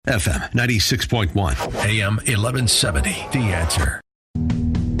FM 96.1, AM 1170. The Answer.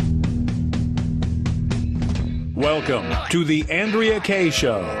 Welcome to the Andrea Kaye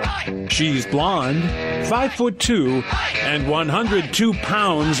Show. She's blonde, 5'2", and 102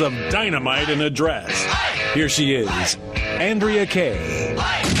 pounds of dynamite in a dress. Here she is, Andrea Kaye.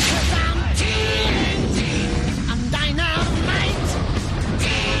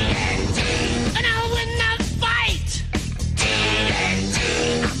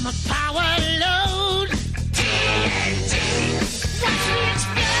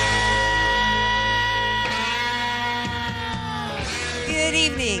 Good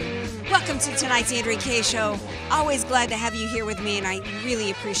evening. Welcome to tonight's Andrea Kaye Show. Always glad to have you here with me, and I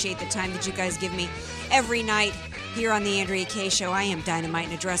really appreciate the time that you guys give me every night here on the Andrea Kaye Show. I am dynamite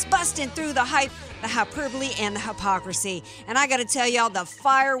in a dress, busting through the hype, the hyperbole, and the hypocrisy. And I got to tell y'all, the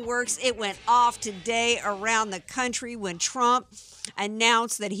fireworks, it went off today around the country when Trump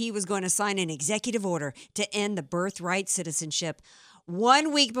announced that he was going to sign an executive order to end the birthright citizenship.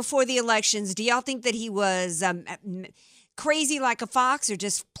 1 week before the elections, do y'all think that he was crazy like a fox, or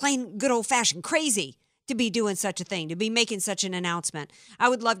just plain good old-fashioned crazy to be doing such a thing, to be making such an announcement? I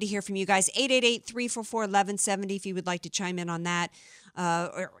would love to hear from you guys. 888-344-1170 if you would like to chime in on that,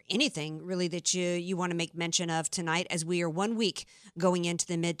 or anything really that you want to make mention of tonight, as we are 1 week going into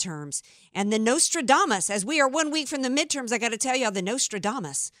the midterms. And the Nostradamus, as we are 1 week from the midterms, I got to tell y'all, the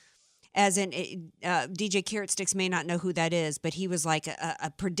Nostradamus, as in DJ Carrot Sticks may not know who that is, but he was like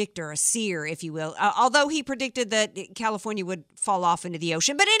a predictor, a seer, if you will. Although he predicted that California would fall off into the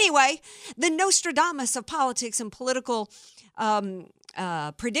ocean. But anyway, the Nostradamus of politics and political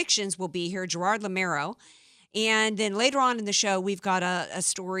predictions will be here, Gerard Lamero. And then later on in the show, we've got a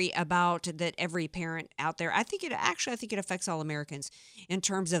story about that every parent out there, I think it affects all Americans in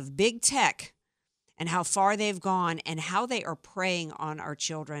terms of big tech and how far they've gone and how they are preying on our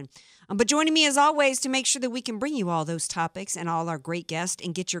children. But joining me as always to make sure that we can bring you all those topics and all our great guests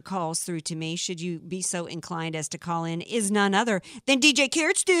and get your calls through to me, should you be so inclined as to call in, is none other than DJ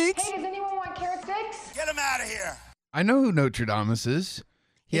Carrot Sticks. Hey, does anyone want carrot sticks? Get him out of here. I know who Nostradamus is.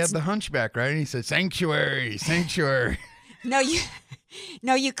 He had the hunchback, right? And he said, sanctuary, sanctuary. No,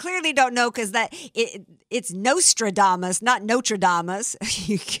 you clearly don't know, because it's Nostradamus, not Notre Damus,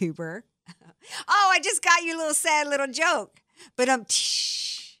 you goober. Oh, I just got your little sad little joke. But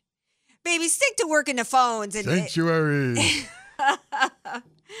baby, stick to working the phones. And Sanctuary. You know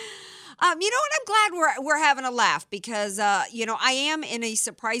what? I'm glad we're having a laugh, because I am in a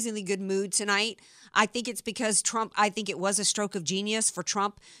surprisingly good mood tonight. I think it's because Trump, I think it was a stroke of genius for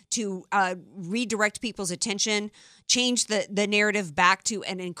Trump to redirect people's attention, change the narrative back to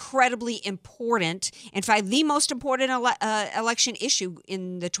an incredibly important, in fact, the most important election issue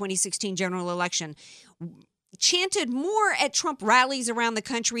in the 2016 general election. Chanted more at Trump rallies around the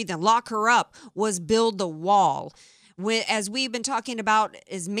country than lock her up was build the wall. As we've been talking about,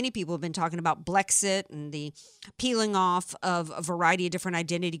 as many people have been talking about Brexit and the peeling off of a variety of different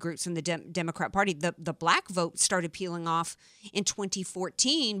identity groups from the Democrat Party, the black vote started peeling off in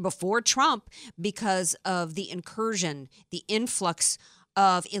 2014 before Trump, because of the incursion, the influx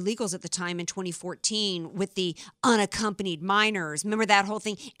of illegals at the time in 2014 with the unaccompanied minors. Remember that whole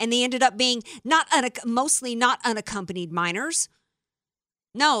thing? And they ended up being mostly not unaccompanied minors.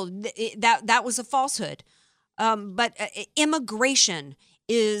 No, that was a falsehood. But immigration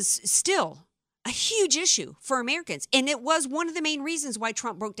is still a huge issue for Americans. And it was one of the main reasons why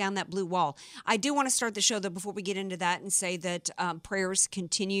Trump broke down that blue wall. I do want to start the show, though, before we get into that, and say that prayers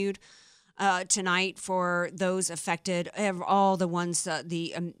continued tonight for those affected, all the ones,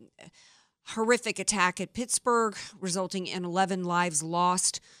 the horrific attack at Pittsburgh, resulting in 11 lives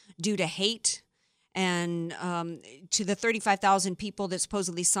lost due to hate. And to the 35,000 people that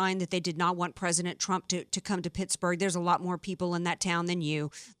supposedly signed that they did not want President Trump to come to Pittsburgh, there's a lot more people in that town than you.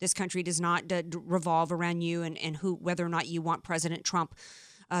 This country does not revolve around you and whether or not you want President Trump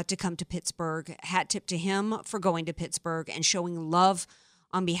to come to Pittsburgh. Hat tip to him for going to Pittsburgh and showing love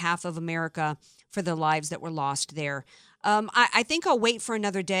on behalf of America for the lives that were lost there. I think I'll wait for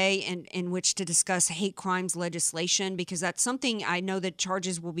another day in which to discuss hate crimes legislation, because that's something I know that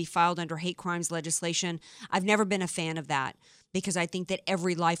charges will be filed under hate crimes legislation. I've never been a fan of that, because I think that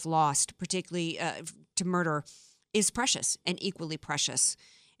every life lost, particularly to murder, is precious and equally precious.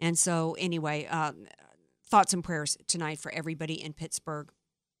 And so anyway, thoughts and prayers tonight for everybody in Pittsburgh.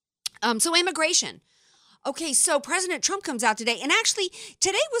 So immigration. Okay, so President Trump comes out today, and actually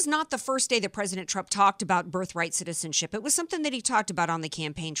today was not the first day that President Trump talked about birthright citizenship. It was something that he talked about on the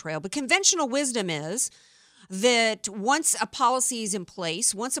campaign trail, but conventional wisdom is that once a policy is in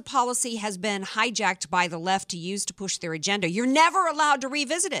place, once a policy has been hijacked by the left to use to push their agenda, you're never allowed to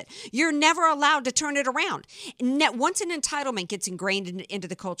revisit it. You're never allowed to turn it around. Once an entitlement gets ingrained into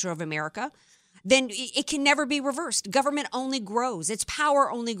the culture of America, then it can never be reversed. Government only grows. Its power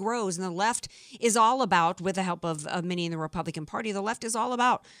only grows. And the left is all about, with the help of many in the Republican Party, the left is all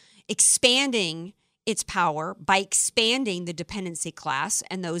about expanding its power by expanding the dependency class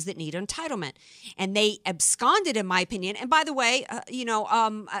and those that need entitlement. And they absconded, in my opinion. And by the way,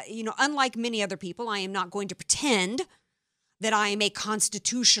 unlike many other people, I am not going to pretend that I am a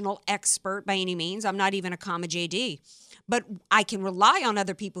constitutional expert by any means. I'm not even a comma JD. But I can rely on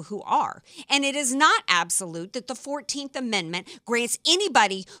other people who are. And it is not absolute that the 14th Amendment grants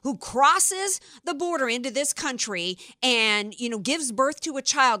anybody who crosses the border into this country and, gives birth to a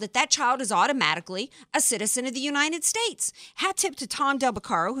child, that child is automatically a citizen of the United States. Hat tip to Tom Del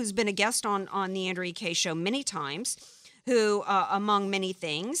Beccaro, who's been a guest on the Andrea Kaye Show many times, who, among many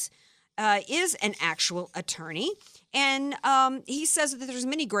things, is an actual attorney. And he says that there's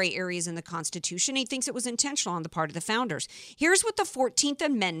many gray areas in the Constitution. He thinks it was intentional on the part of the founders. Here's what the 14th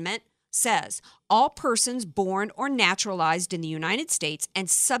Amendment says. All persons born or naturalized in the United States and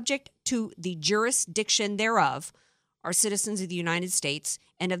subject to the jurisdiction thereof are citizens of the United States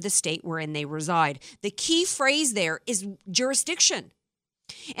and of the state wherein they reside. The key phrase there is jurisdiction.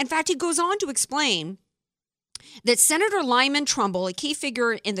 In fact, he goes on to explain that Senator Lyman Trumbull, a key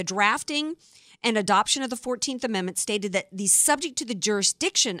figure in the drafting and adoption of the 14th Amendment, stated that the subject to the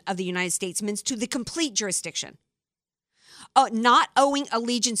jurisdiction of the United States means to the complete jurisdiction, not owing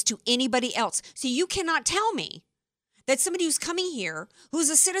allegiance to anybody else. So you cannot tell me that somebody who's coming here, who's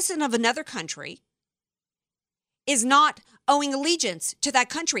a citizen of another country, is not owing allegiance to that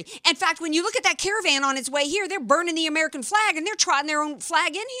country. In fact, when you look at that caravan on its way here, they're burning the American flag and they're trotting their own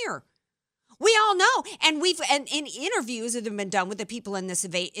flag in here. We all know, and in interviews that have been done with the people in this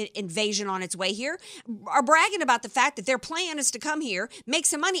invasion on its way here, are bragging about the fact that their plan is to come here, make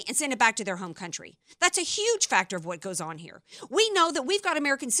some money, and send it back to their home country. That's a huge factor of what goes on here. We know that we've got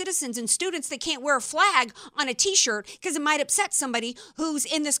American citizens and students that can't wear a flag on a T-shirt because it might upset somebody who's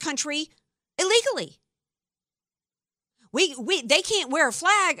in this country illegally. They can't wear a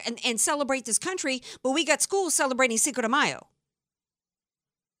flag and celebrate this country, but we got schools celebrating Cinco de Mayo.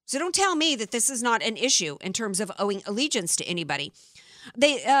 So don't tell me that this is not an issue in terms of owing allegiance to anybody.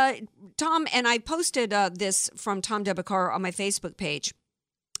 Tom, and I posted this from Tom Del Beccaro on my Facebook page.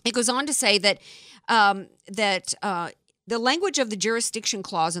 It goes on to say that the language of the jurisdiction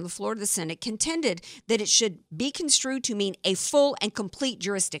clause in the floor of the Senate contended that it should be construed to mean a full and complete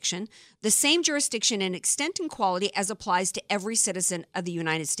jurisdiction, the same jurisdiction in extent and quality as applies to every citizen of the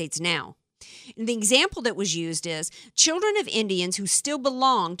United States now. And the example that was used is children of Indians who still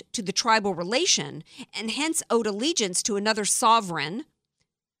belonged to the tribal relation and hence owed allegiance to another sovereign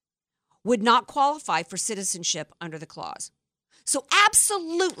would not qualify for citizenship under the clause. So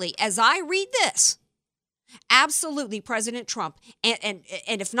absolutely, as I read this, absolutely President Trump, and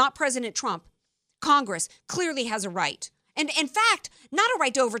if not President Trump, Congress clearly has a right. And in fact, not a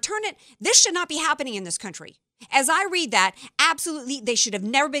right to overturn it. This should not be happening in this country. As I read that, absolutely, they should have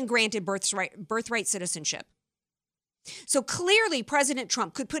never been granted birthright citizenship. So clearly, President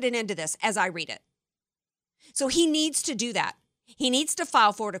Trump could put an end to this as I read it. So he needs to do that. He needs to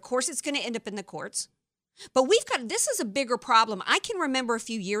file for it. Of course, it's going to end up in the courts. But this is a bigger problem. I can remember a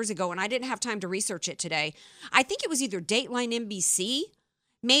few years ago, and I didn't have time to research it today. I think it was either Dateline NBC,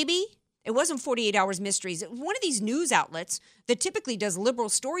 maybe. It wasn't 48 Hours Mysteries. It was one of these news outlets that typically does liberal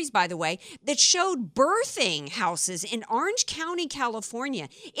stories, by the way, that showed birthing houses in Orange County, California.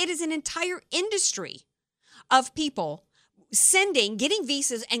 It is an entire industry of people getting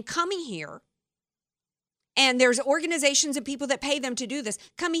visas and coming here. And there's organizations and people that pay them to do this,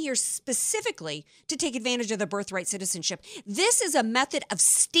 coming here specifically to take advantage of the birthright citizenship. This is a method of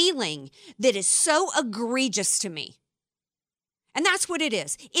stealing that is so egregious to me. And that's what it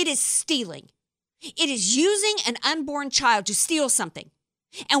is. It is stealing. It is using an unborn child to steal something.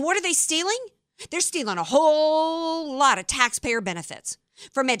 And what are they stealing? They're stealing a whole lot of taxpayer benefits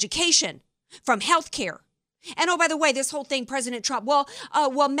from education, from health care. And oh, by the way, this whole thing, President Trump,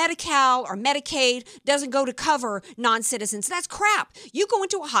 Medi-Cal or Medicaid doesn't go to cover non-citizens. That's crap. You go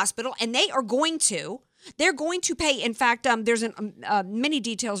into a hospital and they're going to pay. In fact, there's many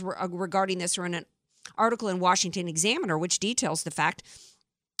details regarding this are in an article in Washington Examiner, which details the fact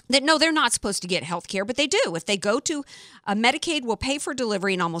that no, they're not supposed to get health care, but they do. If they go to Medicaid will pay for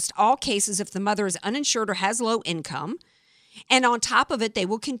delivery in almost all cases if the mother is uninsured or has low income. And on top of it, they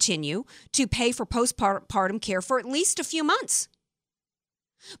will continue to pay for postpartum care for at least a few months.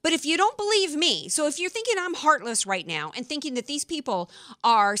 But if you don't believe me, so if you're thinking I'm heartless right now and thinking that these people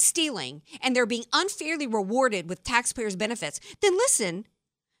are stealing and they're being unfairly rewarded with taxpayers' benefits, then listen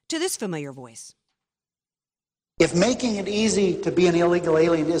to this familiar voice. If making it easy to be an illegal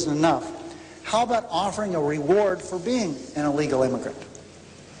alien isn't enough, how about offering a reward for being an illegal immigrant?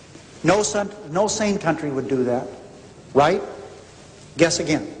 No sane country would do that, right? Guess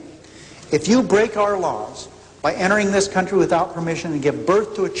again. If you break our laws by entering this country without permission and give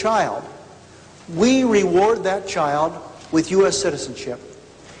birth to a child, we reward that child with U.S. citizenship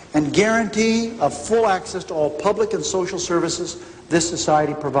and guarantee of full access to all public and social services this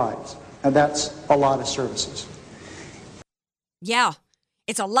society provides. And that's a lot of services. Yeah,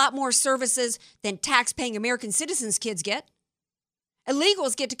 it's a lot more services than tax-paying American citizens' kids get.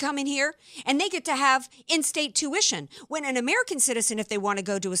 Illegals get to come in here and they get to have in-state tuition when an American citizen, if they want to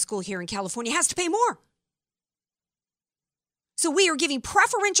go to a school here in California, has to pay more. So we are giving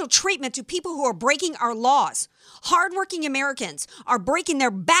preferential treatment to people who are breaking our laws. Hardworking Americans are breaking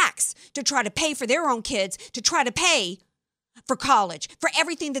their backs to try to pay for their own kids, to try to pay for college, for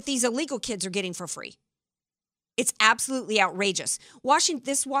everything that these illegal kids are getting for free. It's absolutely outrageous.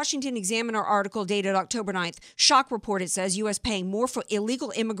 This Washington Examiner article dated October 9th, shock report, it says U.S. paying more for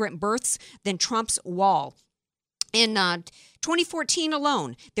illegal immigrant births than Trump's wall. In 2014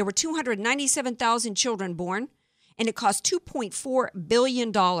 alone, there were 297,000 children born, and it cost $2.4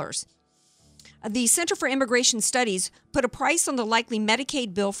 billion. The Center for Immigration Studies put a price on the likely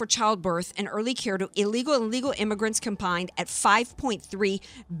Medicaid bill for childbirth and early care to illegal and legal immigrants combined at $5.3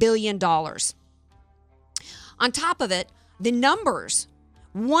 billion. On top of it, the numbers,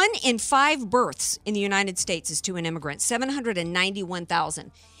 1 in 5 births in the United States is to an immigrant,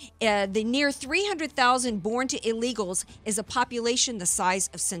 791,000. The near 300,000 born to illegals is a population the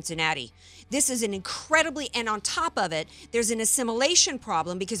size of Cincinnati. This is an incredibly, and on top of it, there's an assimilation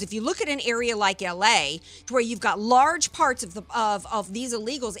problem because if you look at an area like LA, to where you've got large parts of these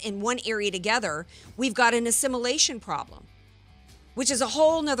illegals in one area together, we've got an assimilation problem, which is a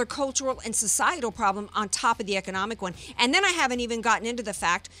whole nother cultural and societal problem on top of the economic one. And then I haven't even gotten into the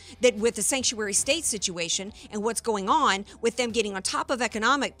fact that with the sanctuary state situation and what's going on with them getting on top of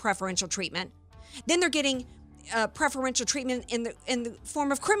economic preferential treatment, then they're getting preferential treatment in the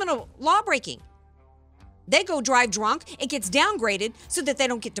form of criminal law breaking. They go drive drunk, it gets downgraded so that they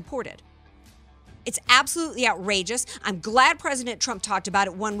don't get deported. It's absolutely outrageous. I'm glad President Trump talked about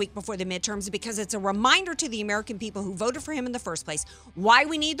it 1 week before the midterms because it's a reminder to the American people who voted for him in the first place why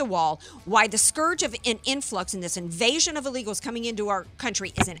we need the wall, why the scourge of an influx and this invasion of illegals coming into our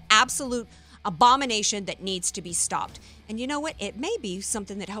country is an absolute abomination that needs to be stopped. And you know what? It may be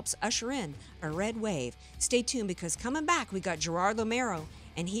something that helps usher in a red wave. Stay tuned because coming back, we got Gerard Romero.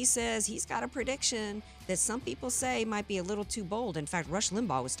 And he says he's got a prediction that some people say might be a little too bold. In fact, Rush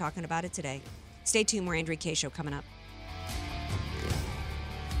Limbaugh was talking about it today. Stay tuned. More Andrea Kaye Show coming up.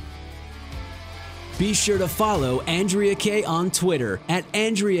 Be sure to follow Andrea Kaye on Twitter at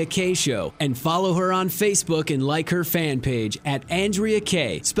Andrea Kaye Show and follow her on Facebook and like her fan page at Andrea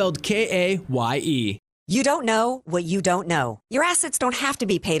Kaye, spelled Kaye. You don't know what you don't know. Your assets don't have to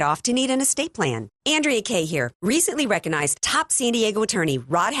be paid off to need an estate plan. Andrea Kaye here. Recently recognized top San Diego attorney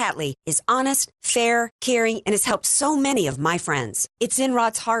Rod Hatley is honest, fair, caring, and has helped so many of my friends. It's in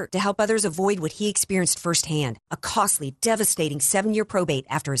Rod's heart to help others avoid what he experienced firsthand, a costly, devastating 7-year probate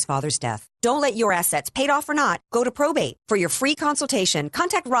after his father's death. Don't let your assets, paid off or not, go to probate. For your free consultation,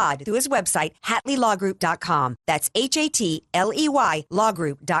 contact Rod through his website, HatleyLawGroup.com. That's HATLEY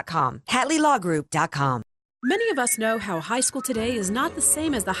lawgroup.com. HatleyLawGroup.com. Many of us know how high school today is not the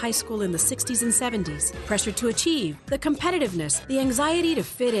same as the high school in the 60s and 70s. Pressure to achieve, the competitiveness, the anxiety to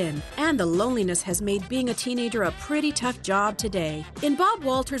fit in, and the loneliness has made being a teenager a pretty tough job today. In Bob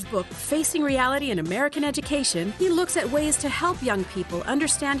Walter's book, Facing Reality in American Education, he looks at ways to help young people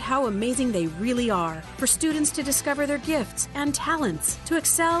understand how amazing they really are, for students to discover their gifts and talents, to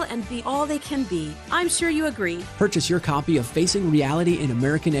excel and be all they can be. I'm sure you agree. Purchase your copy of Facing Reality in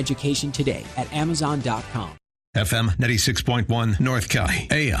American Education today at Amazon.com. FM 96.1 North County,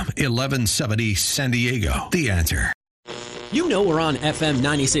 AM 1170 San Diego. The Answer. You know we're on FM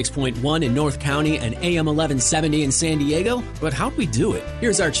 96.1 in North County and AM 1170 in San Diego, but how'd we do it?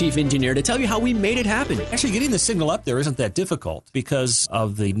 Here's our chief engineer to tell you how we made it happen. Actually, getting the signal up there isn't that difficult because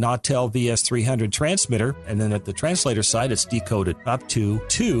of the Nautel VS300 transmitter, and then at the translator side, it's decoded up to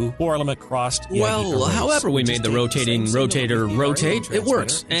 2 4-element crossed. Well, however we made the rotating rotator rotate, it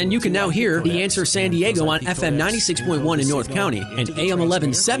works. And you can now hear The Answer San Diego on FM 96.1 in North County and AM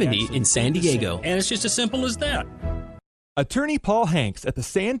 1170 in San Diego. And it's just as simple as that. Attorney Paul Hanks at the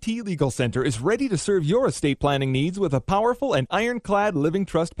Santee Legal Center is ready to serve your estate planning needs with a powerful and ironclad living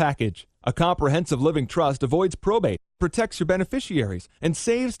trust package. A comprehensive living trust avoids probate, protects your beneficiaries, and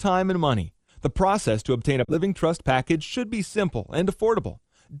saves time and money. The process to obtain a living trust package should be simple and affordable.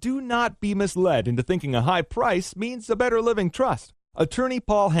 Do not be misled into thinking a high price means a better living trust. Attorney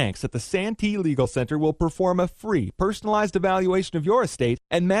Paul Hanks at the Santee Legal Center will perform a free, personalized evaluation of your estate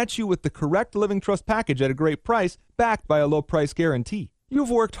and match you with the correct living trust package at a great price, backed by a low price guarantee. You've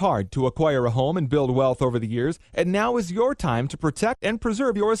worked hard to acquire a home and build wealth over the years, and now is your time to protect and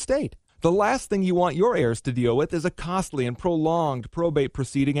preserve your estate. The last thing you want your heirs to deal with is a costly and prolonged probate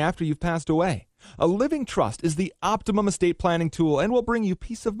proceeding after you've passed away. A living trust is the optimum estate planning tool and will bring you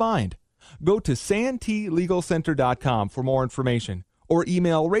peace of mind. Go to santeelegalcenter.com for more information or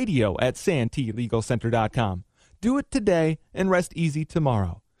email radio@santeelegalcenter.com. Do it today and rest easy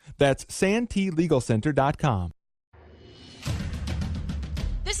tomorrow. That's santeelegalcenter.com.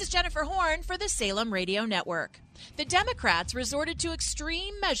 This is Jennifer Horn for the Salem Radio Network. The Democrats resorted to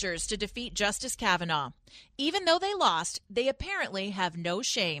extreme measures to defeat Justice Kavanaugh. Even though they lost, they apparently have no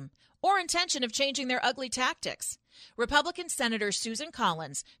shame or intention of changing their ugly tactics. Republican Senator Susan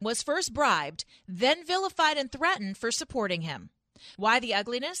Collins was first bribed, then vilified and threatened for supporting him. Why the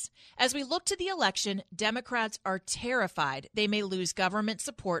ugliness? As we look to the election, Democrats are terrified they may lose government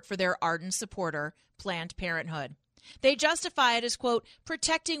support for their ardent supporter, Planned Parenthood. They justify it as, quote,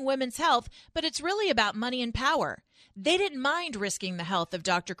 protecting women's health, but it's really about money and power. They didn't mind risking the health of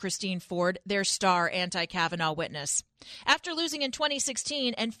Dr. Christine Ford, their star anti-Kavanaugh witness. After losing in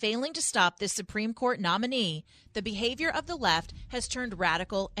 2016 and failing to stop this Supreme Court nominee, the behavior of the left has turned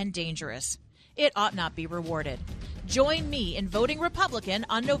radical and dangerous. It ought not be rewarded. Join me in voting Republican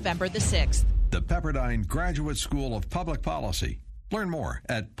on November the 6th. The Pepperdine Graduate School of Public Policy. Learn more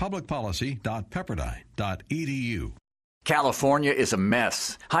at publicpolicy.pepperdine.edu. California is a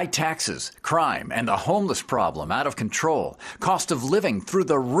mess. High taxes, crime, and the homeless problem out of control. Cost of living through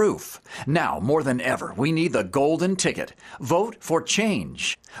the roof. Now, more than ever, we need the golden ticket. Vote for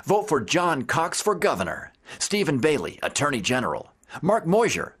change. Vote for John Cox for governor, Stephen Bailey, Attorney General, Mark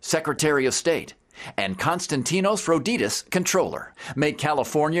Moyser, Secretary of State, and Konstantinos Froditis, Controller. Make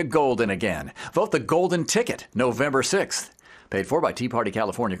California golden again. Vote the golden ticket, November 6th. Paid for by Tea Party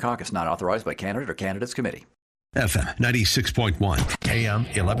California Caucus, not authorized by candidate or candidates committee. FM 96.1, AM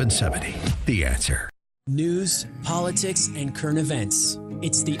 1170. The Answer. News, politics, and current events.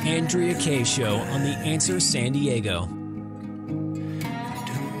 It's the Andrea Kaye Show on The Answer San Diego.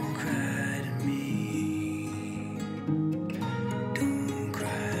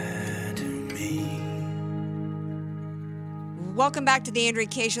 Welcome back to the Andrea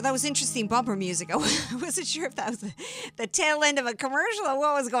Kaye Show. That was interesting bumper music. I wasn't sure if that was the tail end of a commercial or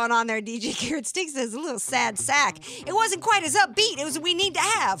what was going on there. DJ Carrot Sticks is a little sad sack. It wasn't quite as upbeat as we need to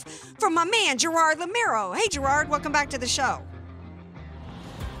have from my man, Gerard Lamero. Hey, Gerard, welcome back to the show.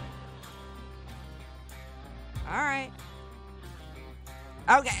 All right.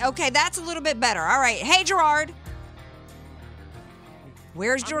 Okay, that's a little bit better. All right. Hey, Gerard.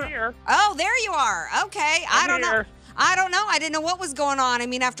 Where's Gerard? Oh, there you are. Okay. I don't know. I didn't know what was going on. I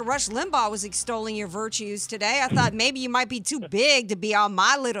mean, after Rush Limbaugh was extolling your virtues today, I thought maybe you might be too big to be on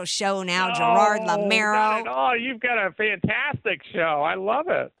my little show now, Gerard Lamero. Not at all. You've got a fantastic show. I love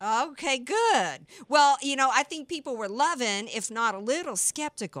it. Okay, good. Well, I think people were loving, if not a little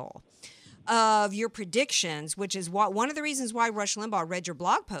skeptical, of your predictions, which is one of the reasons why Rush Limbaugh read your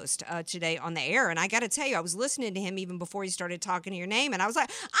blog post today on the air. And I got to tell you, I was listening to him even before he started talking your name, and I was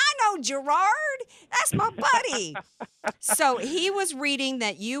like, I know Gerard. That's my buddy. So he was reading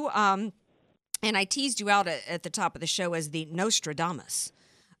that you, and I teased you out at the top of the show as the Nostradamus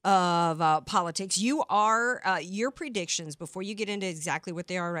of politics. You are, your predictions, before you get into exactly what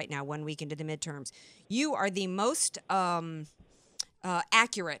they are right now, 1 week into the midterms, you are the most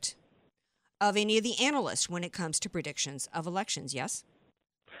accurate of any of the analysts when it comes to predictions of elections, yes?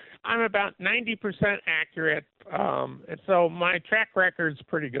 I'm about 90% accurate, and so my track record's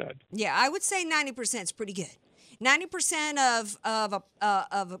pretty good. Yeah, I would say 90% is pretty good. 90% of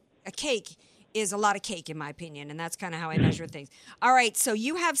a cake is a lot of cake, in my opinion, and that's kind of how I measure things. All right, so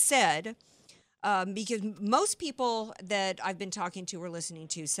you have said, because most people that I've been talking to or listening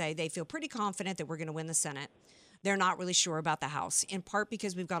to say they feel pretty confident that we're going to win the Senate. They're not really sure about the House, in part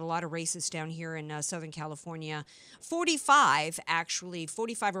because we've got a lot of races down here in Southern California. 45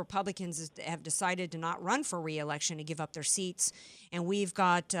 Republicans have decided to not run for re-election to give up their seats, and we've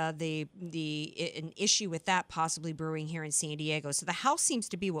got an issue with that possibly brewing here in San Diego. So the House seems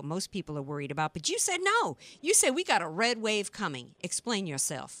to be what most people are worried about, but you said no. You said we got a red wave coming. Explain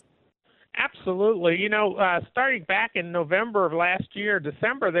yourself. Absolutely. Starting back in November of last year,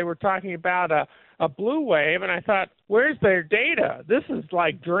 December, they were talking about a blue wave, and I thought, where's their data? This is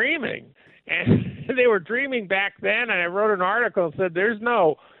like dreaming. And they were dreaming back then, and I wrote an article and said, there's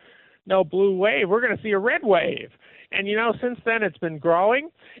no blue wave. We're going to see a red wave. And, since then it's been growing.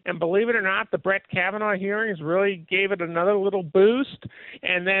 And believe it or not, the Brett Kavanaugh hearings really gave it another little boost.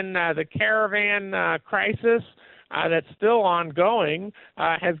 And then the caravan crisis that's still ongoing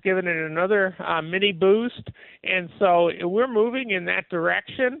has given it another mini boost. And so we're moving in that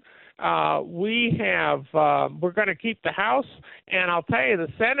direction. We're going to keep the House, and I'll tell you, the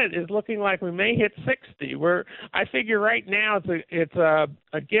Senate is looking like we may hit 60. I figure right now it's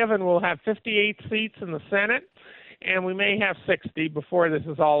a given. We'll have 58 seats in the Senate, and we may have 60 before this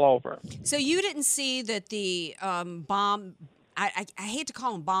is all over. So you didn't see that the bomb. I hate to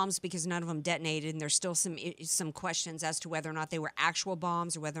call them bombs because none of them detonated, and there's still some questions as to whether or not they were actual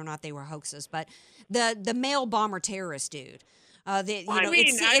bombs or whether or not they were hoaxes. But the male bomber terrorist dude.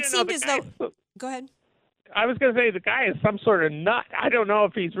 It seemed as though. Go ahead. I was going to say the guy is some sort of nut. I don't know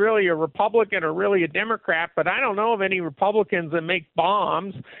if he's really a Republican or really a Democrat, but I don't know of any Republicans that make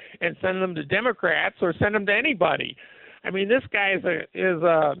bombs and send them to Democrats or send them to anybody. I mean, this guy is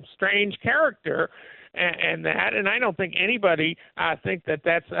a strange character, and I don't think anybody think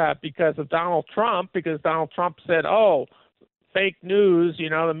that's because of Donald Trump, because Donald Trump said, fake news,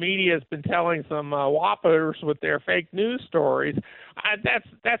 the media has been telling some whoppers with their fake news stories.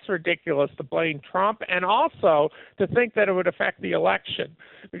 That's ridiculous to blame Trump, and also to think that it would affect the election,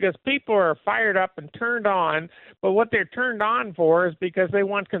 because people are fired up and turned on, but what they're turned on for is because they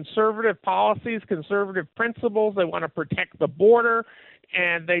want conservative policies, conservative principles. They want to protect the border,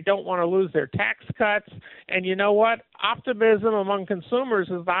 and they don't want to lose their tax cuts. And you know what? Optimism among consumers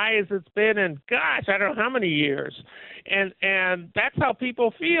is as high as it's been in, gosh, I don't know how many years. And that's how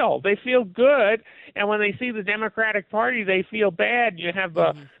people feel. They feel good, and when they see the Democratic Party, they feel bad. You have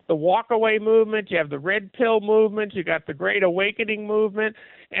the walk-away movement, you have the red pill movement, you got the Great Awakening movement,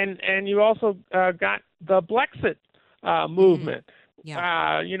 and you also got the Blexit movement.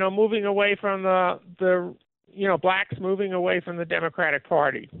 Yeah. Moving away from the blacks moving away from the Democratic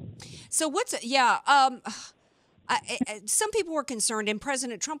Party. So some people were concerned, and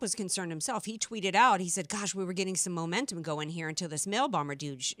President Trump was concerned himself. He tweeted out, he said, gosh, we were getting some momentum going here until this mail bomber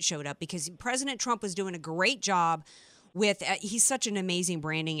dude showed up, because President Trump was doing a great job with, he's such an amazing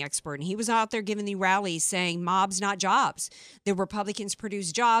branding expert, and he was out there giving the rallies saying mobs, not jobs. The Republicans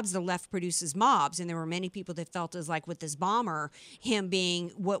produce jobs, the left produces mobs, and there were many people that felt as like with this bomber, him being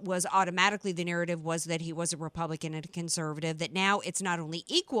what was automatically the narrative was that he was a Republican and a conservative, that now it's not only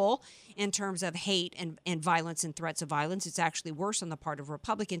equal in terms of hate and violence and threats of violence, it's actually worse on the part of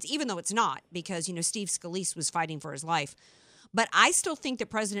Republicans, even though it's not, because, Steve Scalise was fighting for his life. But I still think that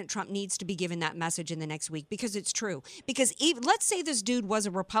President Trump needs to be given that message in the next week, because it's true. Because let's say this dude was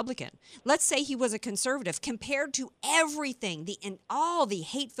a Republican. Let's say he was a conservative. Compared to everything, all the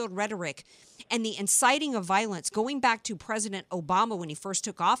hate-filled rhetoric and the inciting of violence, going back to President Obama when he first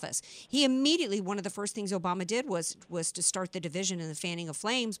took office, he immediately, one of the first things Obama did was to start the division and the fanning of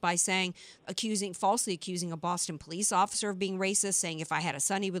flames by falsely accusing a Boston police officer of being racist, saying if I had a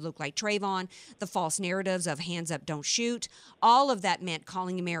son, he would look like Trayvon, the false narratives of hands up, don't shoot. All of that meant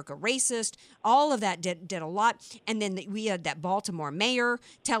calling America racist. All of that did a lot. And then we had that Baltimore mayor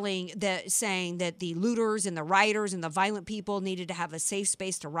saying that the looters and the rioters and the violent people needed to have a safe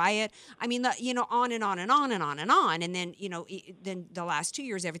space to riot. I mean, on and on and on and on and on. And then, then the last 2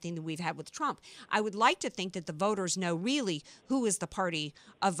 years, everything that we've had with Trump. I would like to think that the voters know really who is the party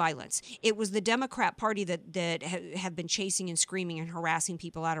of violence. It was the Democrat Party that have been chasing and screaming and harassing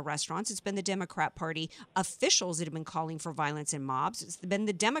people out of restaurants. It's been the Democrat Party officials that have been calling for violence and mobs. It's been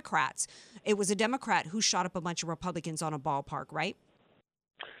the Democrats. It was a Democrat who shot up a bunch of Republicans on a ballpark, right?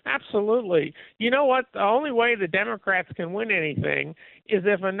 Absolutely. You know what? The only way the Democrats can win anything is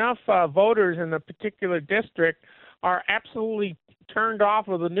if enough voters in the particular district are absolutely turned off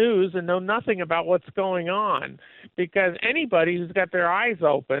of the news and know nothing about what's going on. Because anybody who's got their eyes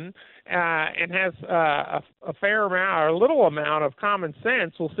open and has a fair amount or a little amount of common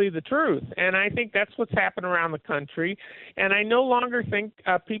sense will see the truth. And I think that's what's happened around the country. And I no longer think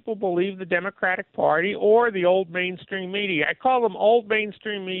people believe the Democratic Party or the old mainstream media. I call them old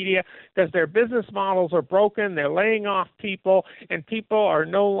mainstream media because their business models are broken. They're laying off people, and people are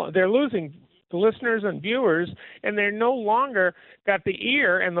they're losing listeners and viewers, and they're no longer got the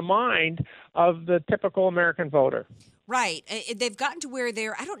ear and the mind of the typical American voter. Right. They've gotten to where do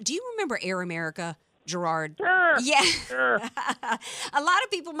you remember Air America? Gerard. Sure. Yeah. Sure. A lot of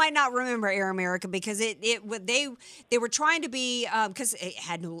people might not remember Air America because they were trying to be because it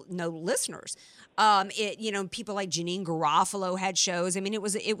had no listeners. People like Janine Garofalo had shows. I mean, it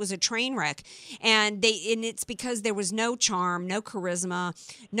was a train wreck, and it's because there was no charm, no charisma,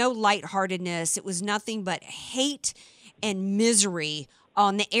 no lightheartedness. It was nothing but hate and misery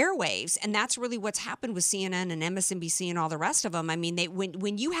on the airwaves, and that's really what's happened with CNN and MSNBC and all the rest of them. I mean,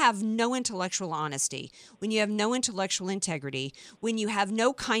 when you have no intellectual honesty, when you have no intellectual integrity, when you have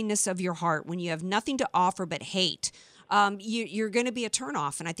no kindness of your heart, when you have nothing to offer but hate, you're going to be a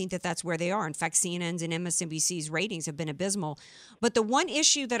turnoff, and I think that's where they are. In fact, CNN's and MSNBC's ratings have been abysmal. But the one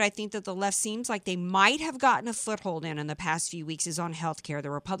issue that I think that the left seems like they might have gotten a foothold in the past few weeks is on health care.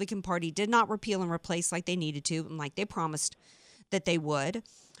 The Republican Party did not repeal and replace like they needed to and like they promised that they would.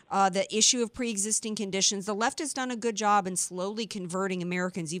 The issue of pre-existing conditions, the left has done a good job in slowly converting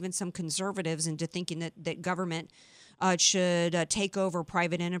Americans, even some conservatives, into thinking that government should take over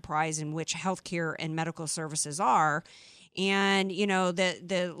private enterprise in which healthcare and medical services are. And,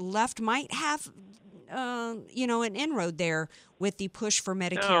 the left might have, an inroad there with the push for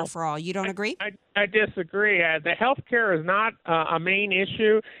Medicare for all. You don't agree? I disagree. The health care is not a main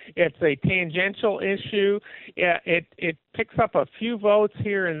issue. It's a tangential issue. It picks up a few votes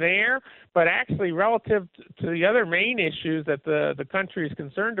here and there, but actually relative to the other main issues that the country is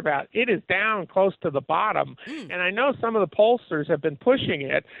concerned about, it is down close to the bottom. And I know some of the pollsters have been pushing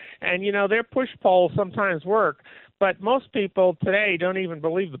it, and, their push polls sometimes work. But most people today don't even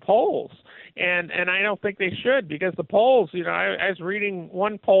believe the polls, and I don't think they should, because the polls, I was reading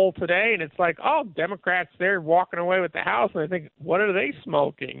one poll today, and it's like, oh, Democrats, they're walking away with the House, and I think, what are they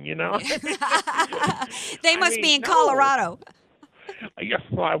smoking, They must be in Colorado. Yeah,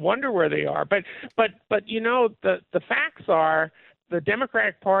 well, I wonder where they are. But the facts are, the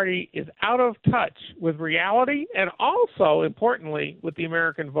Democratic Party is out of touch with reality and also, importantly, with the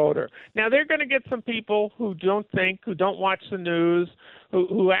American voter. Now, they're going to get some people who don't watch the news,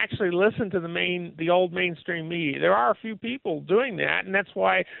 who actually listen to the old mainstream media. There are a few people doing that, and that's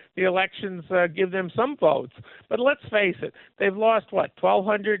why the elections give them some votes. But let's face it, they've lost,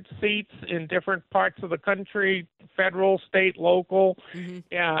 1,200 seats in different parts of the country, federal, state, local,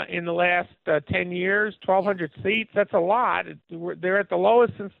 in the last 10 years, 1,200 seats. That's a lot. They're at the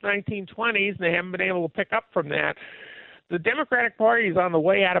lowest since the 1920s, and they haven't been able to pick up from that. The Democratic Party is on the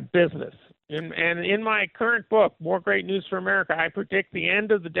way out of business. And in my current book, More Great News for America, I predict the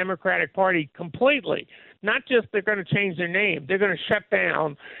end of the Democratic Party completely. Not just they're going to change their name. They're going to shut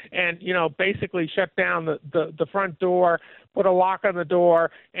down and, basically shut down the front door, put a lock on the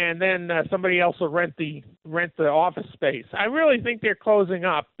door, and then somebody else will rent the office space. I really think they're closing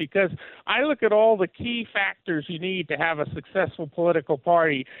up, because I look at all the key factors you need to have a successful political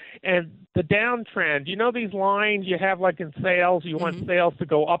party, and the downtrend. These lines you have like in sales, you want sales to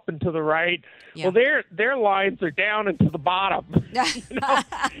go up and to the right. Yeah. Well, their lines are down and to the bottom,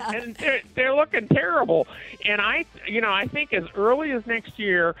 and they're looking terrible. And I think as early as next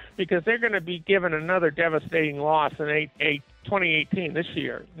year, because they're going to be given another devastating loss in 2018 this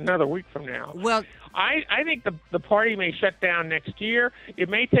year, another week from now. Well, I think the party may shut down next year. It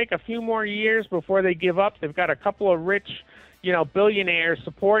may take a few more years before they give up. They've got a couple of rich, billionaires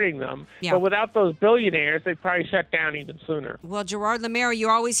supporting them. Yeah. But without those billionaires, they'd probably shut down even sooner. Well, Gerard Lamero,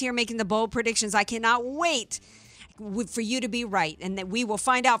 you're always here making the bold predictions. I cannot wait for you to be right, and that we will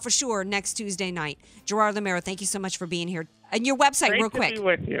find out for sure next Tuesday night. Gerard Lamero, thank you so much for being here. And your website, real quick. Great to be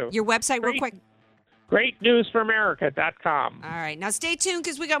with you. Your website, real quick. GreatNewsForAmerica.com. All right. Now, stay tuned,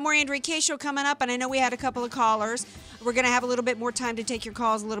 because we got more Andrea Kaye Show coming up, and I know we had a couple of callers. We're going to have a little bit more time to take your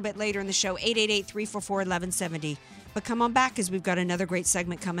calls a little bit later in the show, 888-344-1170. But come on back, because we've got another great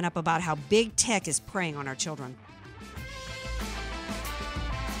segment coming up about how big tech is preying on our children.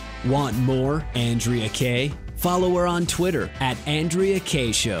 Want more Andrea Kaye? Follow her on Twitter at Andrea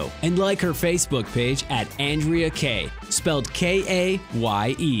Kaye Show and like her Facebook page at Andrea Kaye, spelled Kaye.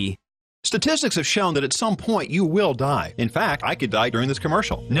 Statistics have shown that at some point you will die. In fact, I could die during this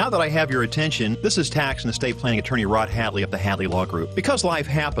commercial. Now that I have your attention, this is tax and estate planning attorney Rod Hadley of the Hadley Law Group. Because life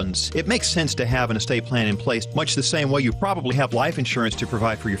happens, it makes sense to have an estate plan in place, much the same way you probably have life insurance to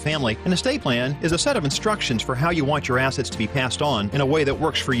provide for your family. An estate plan is a set of instructions for how you want your assets to be passed on in a way that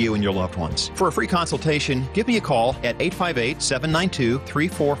works for you and your loved ones. For a free consultation, give me a call at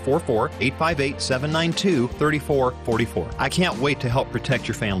 858-792-3444, 858-792-3444. I can't wait to help protect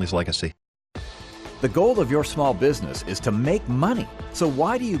your family's legacy. The goal of your small business is to make money. So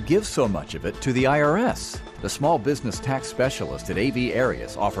why do you give so much of it to the IRS? The small business tax specialists at AV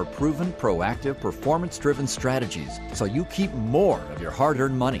Arias offer proven, proactive, performance-driven strategies so you keep more of your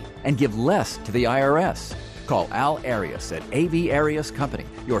hard-earned money and give less to the IRS. Call Al Arias at AV Arias Company,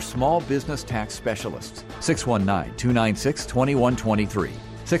 your small business tax specialists. 619-296-2123.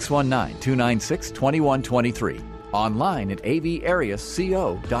 619-296-2123. Online at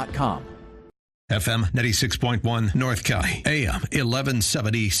avariasco.com. FM 96.1 North County, AM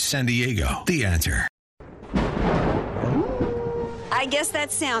 1170 San Diego. The Answer. I guess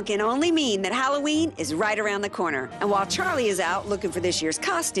that sound can only mean that Halloween is right around the corner. And while Charlie is out looking for this year's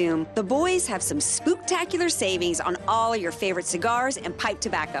costume, the boys have some spooktacular savings on all of your favorite cigars and pipe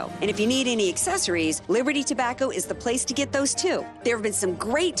tobacco. And if you need any accessories, Liberty Tobacco is the place to get those too. There have been some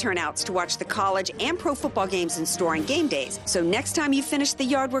great turnouts to watch the college and pro football games in store on game days. So next time you finish the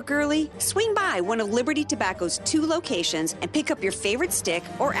yard work early, swing by one of Liberty Tobacco's 2 locations and pick up your favorite stick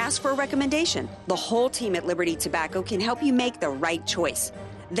or ask for a recommendation. The whole team at Liberty Tobacco can help you make the right choice.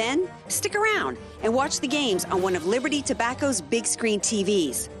 Then, stick around and watch the games on one of Liberty Tobacco's big screen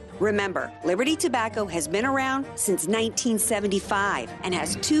TVs. Remember, Liberty Tobacco has been around since 1975 and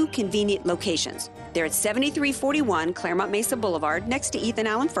has 2 convenient locations. They're at 7341 Claremont Mesa Boulevard next to Ethan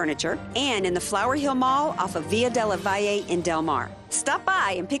Allen Furniture and in the Flower Hill Mall off of Via della Valle in Del Mar. Stop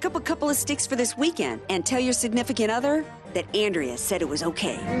by and pick up a couple of sticks for this weekend and tell your significant other that Andrea said it was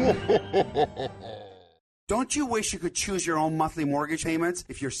okay. Don't you wish you could choose your own monthly mortgage payments?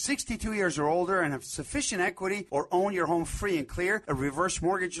 If you're 62 years or older and have sufficient equity or own your home free and clear, a reverse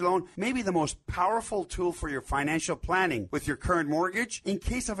mortgage loan may be the most powerful tool for your financial planning. With your current mortgage, in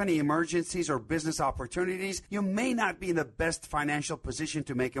case of any emergencies or business opportunities, you may not be in the best financial position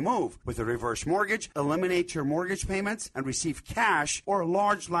to make a move. With a reverse mortgage, eliminate your mortgage payments and receive cash or a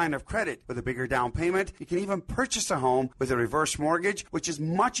large line of credit. With a bigger down payment, you can even purchase a home with a reverse mortgage, which is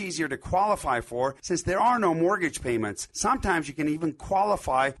much easier to qualify for since there are no mortgage payments. Sometimes you can even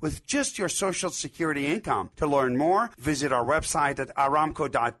qualify with just your Social Security income. To learn more, visit our website at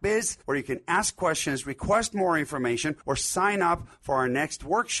aramco.biz, where you can ask questions, request more information, or sign up for our next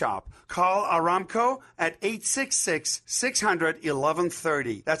workshop. Call Aramco at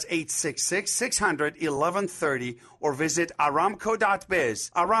 866-600-1130. That's 866-600-1130, or visit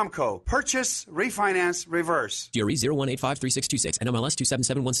aramco.biz. Aramco. Purchase, refinance, reverse. GRE 01853626, NMLS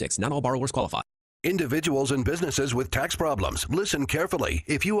 27716. Not all borrowers qualify. Individuals and businesses with tax problems, listen carefully.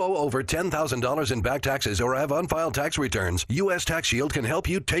 If you owe over $10,000 in back taxes or have unfiled tax returns, U.S. Tax Shield can help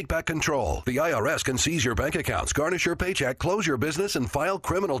you take back control. The IRS can seize your bank accounts, garnish your paycheck, close your business, and file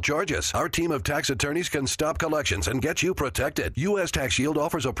criminal charges. Our team of tax attorneys can stop collections and get you protected. U.S. Tax Shield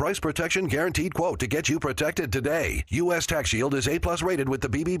offers a price protection guaranteed quote to get you protected today. U.S. Tax Shield is A+ rated with the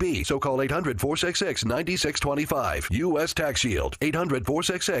BBB, so call 800-466-9625. U.S. Tax Shield,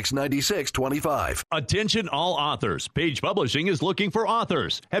 800-466-9625. Attention all authors. Page Publishing is looking for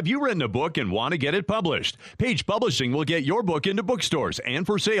authors. Have you written a book and want to get it published? Page Publishing will get your book into bookstores and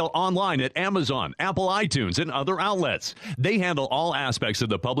for sale online at Amazon, Apple iTunes, and other outlets. They handle all aspects of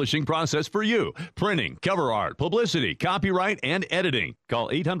the publishing process for you. Printing, cover art, publicity, copyright, and editing. Call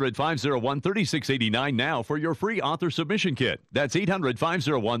 800-501-3689 now for your free author submission kit. That's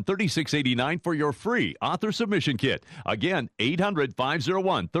 800-501-3689 for your free author submission kit. Again,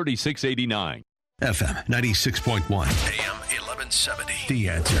 800-501-3689. FM 96.1, AM 1170. The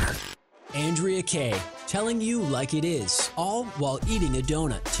Answer. Andrea Kaye, telling you like it is, all while eating a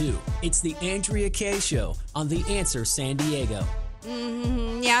donut, too. It's the Andrea Kaye Show on The Answer San Diego.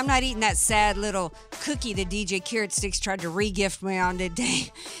 Yeah, I'm not eating that sad little cookie that DJ Carrot Sticks tried to re-gift me on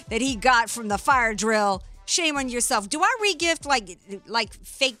today that he got from the fire drill. Shame on yourself. Do I re-gift like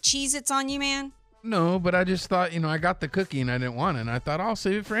fake Cheez-Its on you, man? No, but I just thought, I got the cookie and I didn't want it, and I thought I'll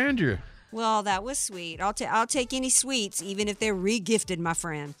save it for Andrea. Well, that was sweet. I'll take any sweets, even if they're re-gifted, my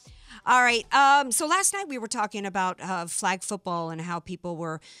friend. All right. So last night we were talking about flag football and how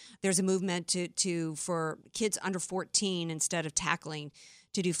there's a movement for kids under 14 instead of tackling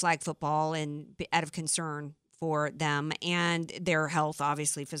to do flag football, and out of concern for them and their health,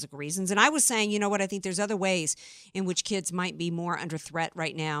 obviously physical reasons. And I was saying, you know what, I think there's other ways in which kids might be more under threat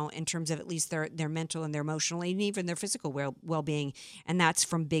right now in terms of at least their mental and their emotional and even their physical well-being. And that's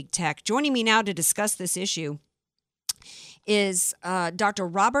from big tech. Joining me now to discuss this issue is Dr.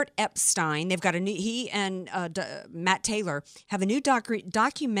 Robert Epstein. They've got he and Matt Taylor have a new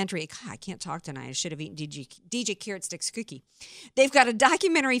documentary. God, I can't talk tonight. I should have eaten DJ Carrot Sticks cookie. They've got a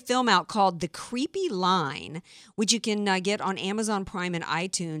documentary film out called The Creepy Line, which you can get on Amazon Prime and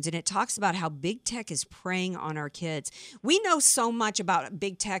iTunes, and it talks about how big tech is preying on our kids. We know so much about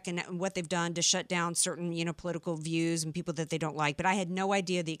big tech and what they've done to shut down certain, political views and people that they don't like, but I had no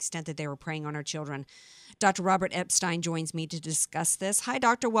idea the extent that they were preying on our children. Dr. Robert Epstein joins me to discuss this. Hi,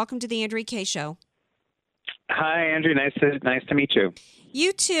 Doctor. Welcome to the Andrea Kaye Show. Hi, Andrew. Nice to meet you.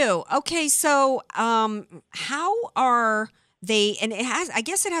 You too. Okay, so how are they? And I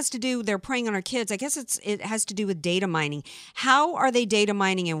guess it has to do. They're preying on our kids. I guess it has to do with data mining. How are they data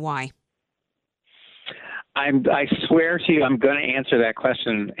mining, and why? I swear to you, I'm going to answer that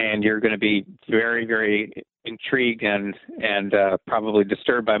question, and you're going to be very, very intrigued and probably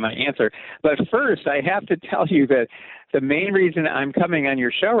disturbed by my answer. But first, I have to tell you that the main reason I'm coming on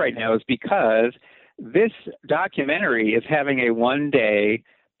your show right now is because this documentary is having a one-day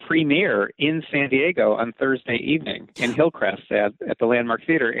premiere in San Diego on Thursday evening in Hillcrest at the Landmark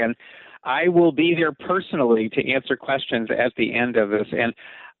Theater, and I will be there personally to answer questions at the end of this. And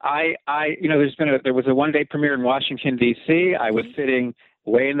there was a one-day premiere in Washington, D.C. I was sitting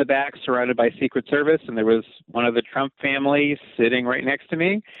way in the back, surrounded by Secret Service, and there was one of the Trump family sitting right next to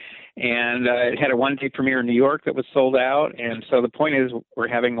me. And it had a one-day premiere in New York that was sold out. And so the point is, we're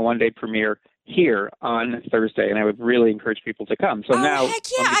having a one-day premiere here on Thursday, and I would really encourage people to come. So now, heck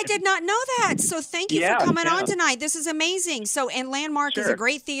yeah, I did not know that. So thank you for coming on tonight. This is amazing. So, and Landmark is a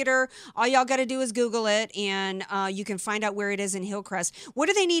great theater. All y'all got to do is Google it, and you can find out where it is in Hillcrest. What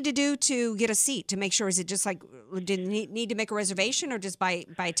do they need to do to get a seat to make sure? Is it just like, do they need to make a reservation, or just buy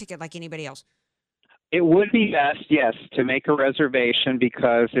a ticket like anybody else? It would be best, yes, to make a reservation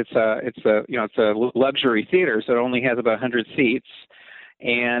because it's a luxury theater, so it only has about 100 seats.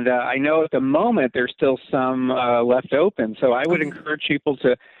 And I know at the moment there's still some left open, so I would encourage people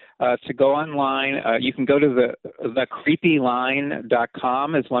to go online. You can go to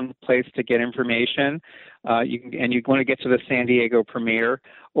thecreepyline.com is one place to get information. You want to get to the San Diego premiere,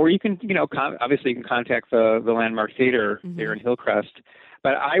 or you can, obviously you can contact the Landmark Theater there in Hillcrest.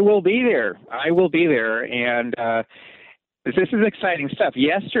 But I will be there. And this is exciting stuff.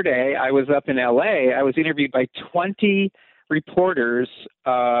 Yesterday, I was up in L.A. I was interviewed by 20 reporters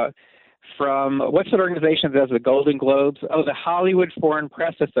from, what's that organization that does the Golden Globes? Oh, the Hollywood Foreign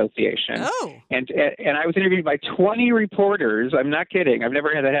Press Association. Oh. And I was interviewed by 20 reporters. I'm not kidding. I've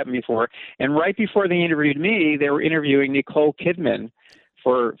never had that happen before. And right before they interviewed me, they were interviewing Nicole Kidman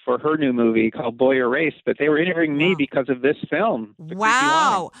for her new movie called Boy Erased, but they were interviewing me because of this film.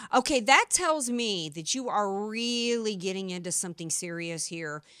 Wow. Okay, that tells me that you are really getting into something serious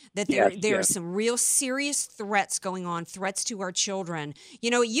here, that there are some real serious threats going on, threats to our children.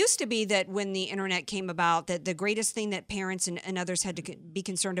 It used to be that when the internet came about, that the greatest thing that parents and others had to be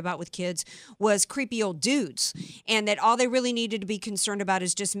concerned about with kids was creepy old dudes, and that all they really needed to be concerned about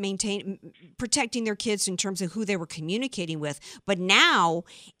is just protecting their kids in terms of who they were communicating with. But now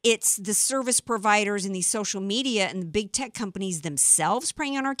it's the service providers and these social media and the big tech companies themselves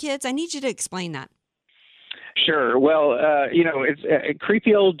preying on our kids. I need you to explain that. Sure. Well, it's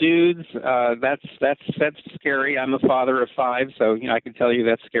creepy old dudes. That's scary. I'm a father of 5, so I can tell you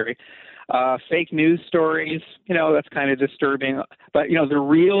that's scary. Fake news stories, that's kind of disturbing. But the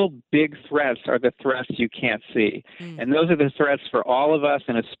real big threats are the threats you can't see, and those are the threats for all of us,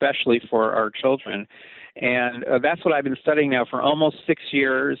 and especially for our children. And that's what I've been studying now for almost 6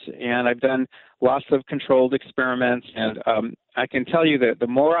 years, and I've done lots of controlled experiments. And I can tell you that the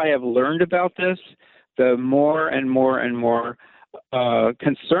more I have learned about this, the more and more and more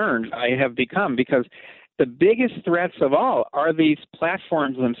concerned I have become, because the biggest threats of all are these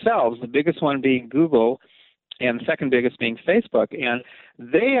platforms themselves, the biggest one being Google and the second biggest being Facebook. And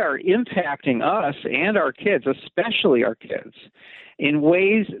they are impacting us and our kids, especially our kids, in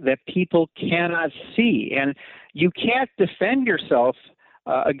ways that people cannot see. And you can't defend yourself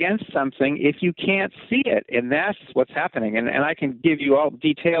against something if you can't see it. And that's what's happening. And I can give you all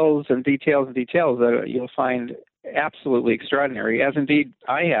details that you'll find absolutely extraordinary, as indeed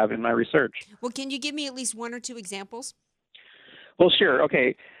I have in my research. Well, can you give me at least 1 or 2 examples? Well, sure.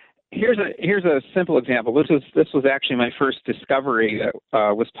 Okay. Here's a simple example. This was actually my first discovery that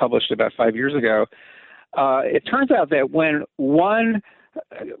was published about 5 years ago. It turns out that when one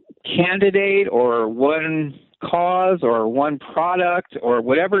candidate or one cause or one product or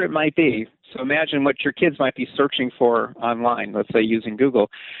whatever it might be, so imagine what your kids might be searching for online, let's say using Google,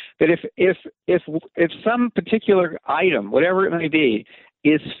 that if some particular item, whatever it may be,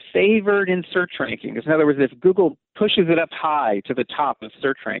 is favored in search rankings. In other words, if Google pushes it up high to the top of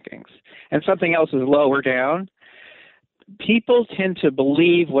search rankings and something else is lower down, people tend to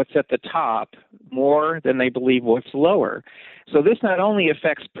believe what's at the top more than they believe what's lower. So this not only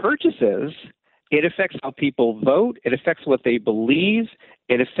affects purchases, it affects how people vote, it affects what they believe,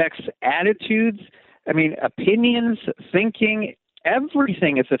 it affects attitudes, opinions, thinking.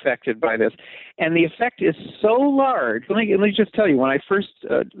 Everything is affected by this. And the effect is so large. Let me just tell you, when I first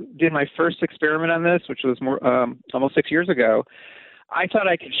did my first experiment on this, which was almost 6 years ago, I thought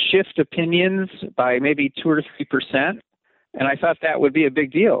I could shift opinions by maybe 2 or 3%, and I thought that would be a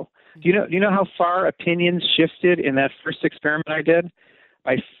big deal. Do you know how far opinions shifted in that first experiment I did?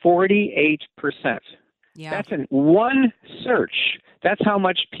 By 48%. Yeah. That's in one search. That's how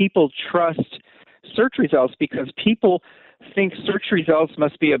much people trust search results, because people think search results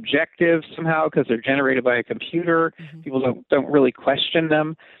must be objective somehow because they're generated by a computer. Mm-hmm. People don't really question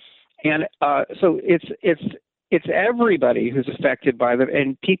them, and so it's everybody who's affected by them.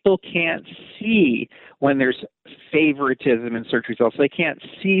 And people can't see when there's favoritism in search results. They can't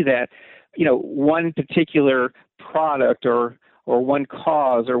see that one particular product or one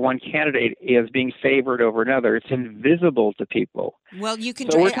cause or one candidate is being favored over another. It's invisible to people. Well, you can.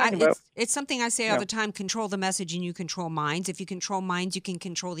 It's something I say all the time: control the message, and you control minds. If you control minds, you can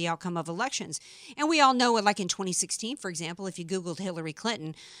control the outcome of elections. And we all know, like in 2016, for example, if you Googled Hillary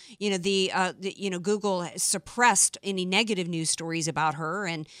Clinton, Google suppressed any negative news stories about her.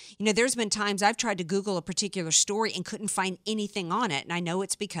 And there's been times I've tried to Google a particular story and couldn't find anything on it, and I know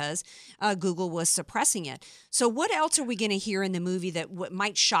it's because Google was suppressing it. So, what else are we going to hear in the movie that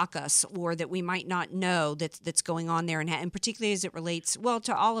might shock us, or that we might not know that's going on there, and particularly as it relates,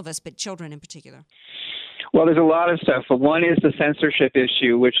 to all of us, but children in particular? Well, there's a lot of stuff. One is the censorship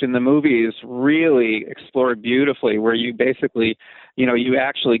issue, which in the movie is really explored beautifully, where you basically, you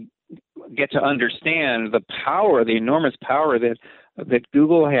actually get to understand the power, the enormous power that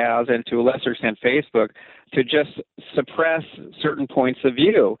Google has, and to a lesser extent Facebook, to just suppress certain points of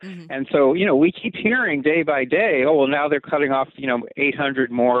view. Mm-hmm. And so, we keep hearing day by day, now they're cutting off,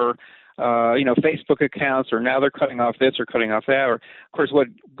 800 more Facebook accounts, or now they're cutting off this or cutting off that. Or, of course, what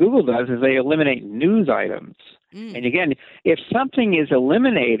Google does is they eliminate news items. Mm. And again, if something is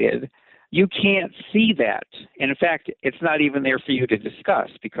eliminated, you can't see that. And in fact, it's not even there for you to discuss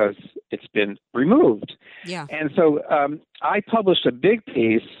because it's been removed. Yeah. And so I published a big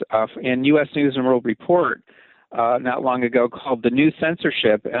piece in U.S. News and World Report not long ago called The New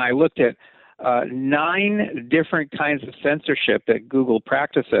Censorship, and I looked at 9 different kinds of censorship that Google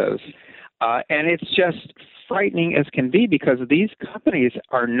practices. And it's just frightening as can be, because these companies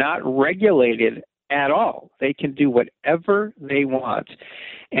are not regulated at all. They can do whatever they want.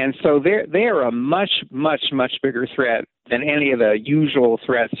 And so they are a much, much, much bigger threat than any of the usual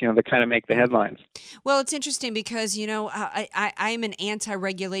threats, that kind of make the headlines. Well, it's interesting because, I'm an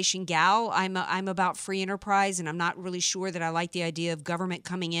anti-regulation gal. I'm about free enterprise, and I'm not really sure that I like the idea of government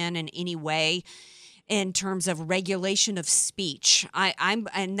coming in any way in terms of regulation of speech.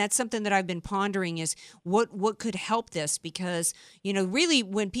 And that's something that I've been pondering is what could help this, because, really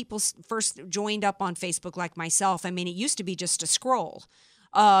when people first joined up on Facebook like myself, it used to be just a scroll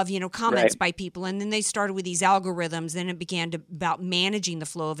of, comments by people. And then they started with these algorithms. Then it began about managing the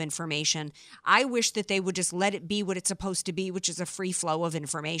flow of information. I wish that they would just let it be what it's supposed to be, which is a free flow of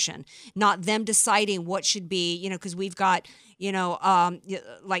information, not them deciding what should be, because we've got,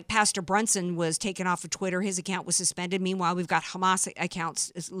 like Pastor Brunson was taken off of Twitter. His account was suspended. Meanwhile, we've got Hamas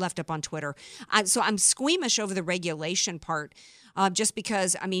accounts left up on Twitter. So I'm squeamish over the regulation part. Just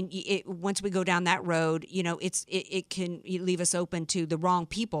because, once we go down that road, it can leave us open to the wrong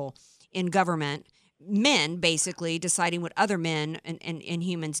people in government, men basically deciding what other men and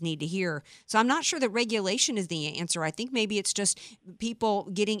humans need to hear. So I'm not sure that regulation is the answer. I think maybe it's just people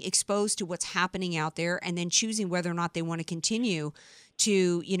getting exposed to what's happening out there and then choosing whether or not they want to continue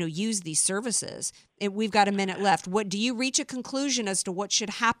to, use these services. We've got a minute left. Do you reach a conclusion as to what should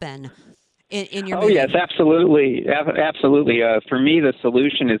happen in your movie? Yes, absolutely. Absolutely. For me, the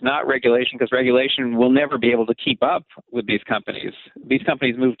solution is not regulation, because regulation will never be able to keep up with these companies. These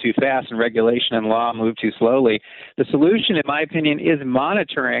companies move too fast, and regulation and law move too slowly. The solution, in my opinion, is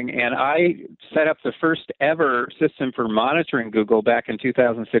monitoring, and I set up the first ever system for monitoring Google back in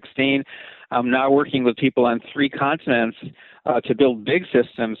 2016. I'm now working with people on 3 continents to build big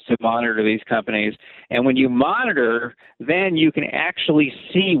systems to monitor these companies. And when you monitor, then you can actually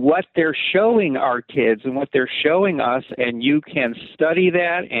see what they're showing our kids and what they're showing us, and you can study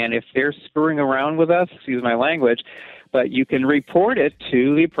that. And if they're screwing around with us, excuse my language, but you can report it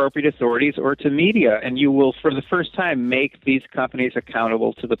to the appropriate authorities or to media, and you will, for the first time, make these companies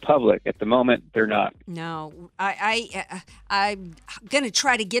accountable to the public. At the moment, they're not. No, I'm going to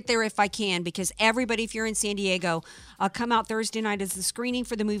try to get there if I can, because everybody, if you're in San Diego, come out Thursday night as the screening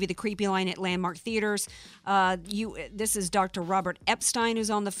for the movie The Creepy Line at Landmark Theaters. This is Dr. Robert Epstein who's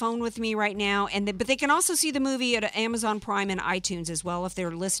on the phone with me right now, but they can also see the movie at Amazon Prime and iTunes as well if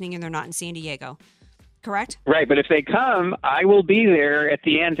they're listening and they're not in San Diego. Correct? Right, but if they come, I will be there at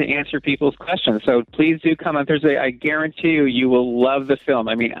the end to answer people's questions. So please do come on Thursday. I guarantee you will love the film.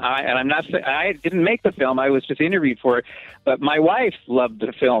 I mean, I didn't make the film. I was just interviewed for it, but my wife loved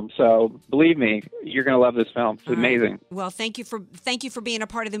the film. So believe me, you're going to love this film. It's amazing. Well, thank you for being a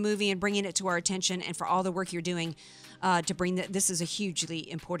part of the movie and bringing it to our attention, and for all the work you're doing to bring this is a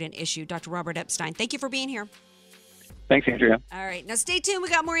hugely important issue. Dr. Robert Epstein, thank you for being here. Thanks, Andrea. All right. Now, stay tuned. We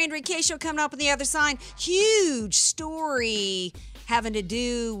got more Andrea Kaye Show coming up on the other side. Huge story having to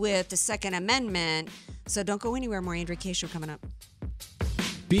do with the Second Amendment. So don't go anywhere. More Andrea Kaye Show coming up.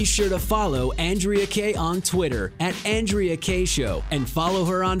 Be sure to follow Andrea Kaye on Twitter at Andrea Kaye Show, and follow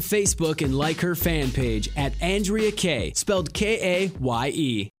her on Facebook and like her fan page at Andrea Kaye, spelled Kaye.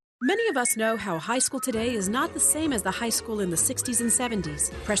 Many of us know how high school today is not the same as the high school in the 60s and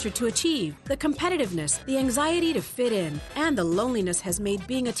 70s. Pressure to achieve, the competitiveness, the anxiety to fit in, and the loneliness has made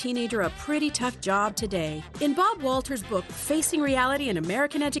being a teenager a pretty tough job today. In Bob Walter's book, Facing Reality in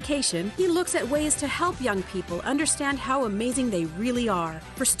American Education, he looks at ways to help young people understand how amazing they really are,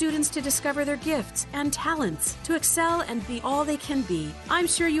 for students to discover their gifts and talents, to excel and be all they can be. I'm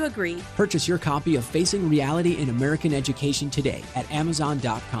sure you agree. Purchase your copy of Facing Reality in American Education today at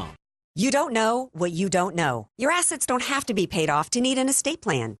Amazon.com. You don't know what you don't know. Your assets don't have to be paid off to need an estate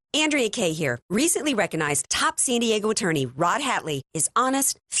plan. Andrea Kaye here. Recently recognized top San Diego attorney Rod Hatley is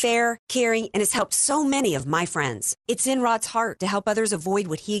honest, fair, caring, and has helped so many of my friends. It's in Rod's heart to help others avoid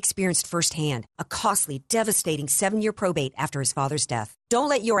what he experienced firsthand, a costly, devastating 7-year probate after his father's death. Don't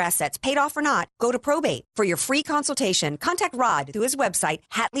let your assets, paid off or not, go to probate. For your free consultation, contact Rod through his website,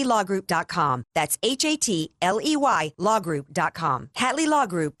 HatleyLawGroup.com. That's HATLEY lawgroup.com.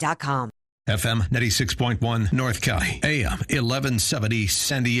 HatleyLawGroup.com. FM 96.1 North County, AM 1170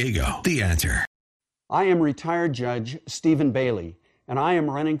 San Diego. The Answer. I am retired Judge Stephen Bailey, and I am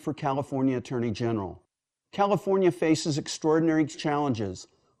running for California Attorney General. California faces extraordinary challenges.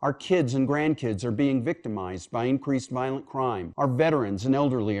 Our kids and grandkids are being victimized by increased violent crime. Our veterans and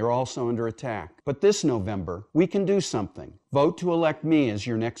elderly are also under attack. But this November, we can do something. Vote to elect me as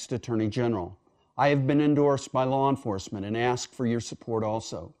your next Attorney General. I have been endorsed by law enforcement and ask for your support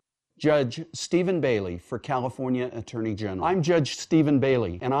also. Judge Stephen Bailey for California Attorney General. I'm Judge Stephen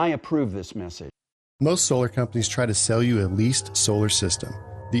Bailey, and I approve this message. Most solar companies try to sell you a leased solar system.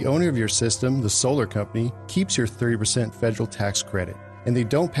 The owner of your system, the solar company, keeps your 30% federal tax credit, and they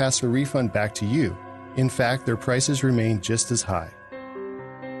don't pass a refund back to you. In fact, their prices remain just as high.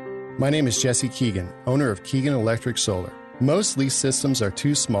 My name is Jesse Keegan, owner of Keegan Electric Solar. Most lease systems are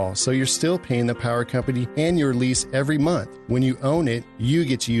too small, so you're still paying the power company and your lease every month. When you own it, you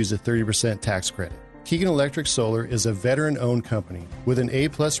get to use a 30% tax credit. Keegan Electric Solar is a veteran-owned company with an A+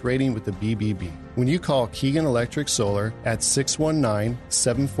 rating with the BBB. When you call Keegan Electric Solar at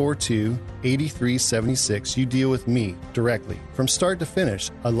 619-742-8376, you deal with me directly, from start to finish,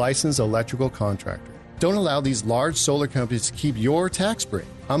 a licensed electrical contractor. Don't allow these large solar companies to keep your tax break.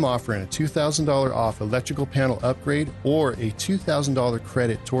 I'm offering a $2,000 off electrical panel upgrade or a $2,000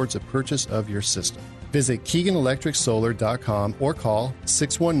 credit towards the purchase of your system. Visit KeeganElectricSolar.com or call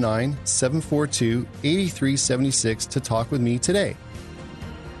 619-742-8376 to talk with me today.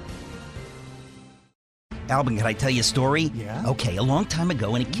 Alvin, can I tell you a story? Yeah? Okay, a long time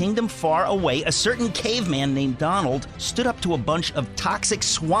ago in a kingdom far away, a certain caveman named Donald stood up to a bunch of toxic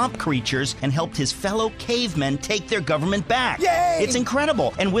swamp creatures and helped his fellow cavemen take their government back. Yay! It's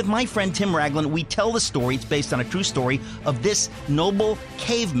incredible. And with my friend Tim Ragland, we tell the story, it's based on a true story, of this noble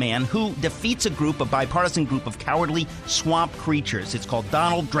caveman who defeats a bipartisan group of cowardly swamp creatures. It's called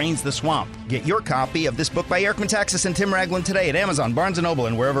Donald Drains the Swamp. Get your copy of this book by Eric Metaxas and Tim Ragland today at Amazon, Barnes & Noble,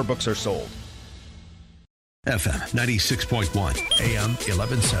 and wherever books are sold. FM 96.1, AM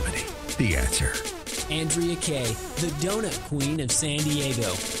 1170. The Answer. Andrea Kaye, the donut queen of San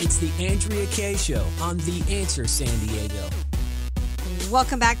Diego. It's the Andrea Kaye Show on The Answer San Diego.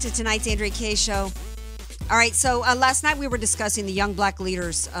 Welcome back to tonight's Andrea Kaye Show. All right, so last night we were discussing the Young Black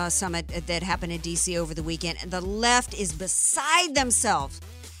Leaders Summit that happened in D.C. over the weekend, and the left is beside themselves.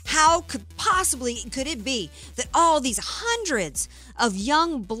 How could it be that all these hundreds of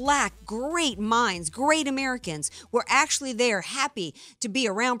young black great minds, great Americans were actually there happy to be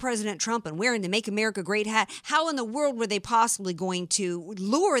around President Trump and wearing the Make America Great hat? How in the world were they possibly going to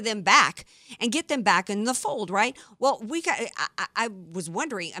lure them back and get them back in the fold, right? Well, I was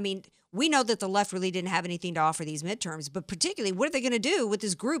wondering, I mean, we know that the left really didn't have anything to offer these midterms, but particularly, what are they going to do with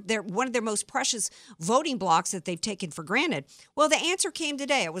this group? They're one of their most precious voting blocks that they've taken for granted. Well, the answer came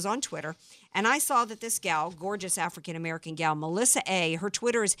today. It was on Twitter, and I saw that this gal, gorgeous African-American gal, Melissa A., her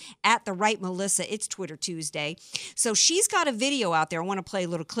Twitter is @TheRightMelissa. It's Twitter Tuesday. So she's got a video out there. I want to play a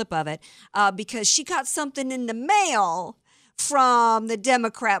little clip of it because she got something in the mail from the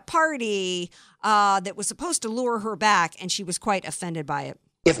Democrat Party that was supposed to lure her back, and she was quite offended by it.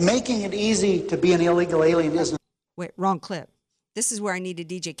 If making it easy to be an illegal alien isn't... Wait, wrong clip. This is where I need a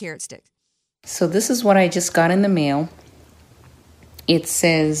DJ Carrot Stick. So this is what I just got in the mail. It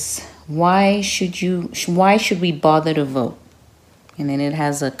says, why should we bother to vote? And then it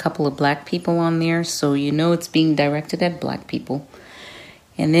has a couple of black people on there, so you know it's being directed at black people.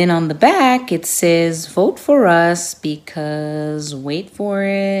 And then on the back, it says, vote for us because, wait for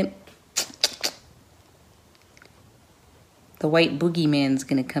it, the white boogeyman's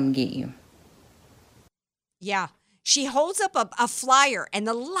going to come get you. Yeah. She holds up a flyer, and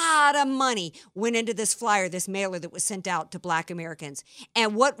a lot of money went into this flyer, this mailer that was sent out to black Americans.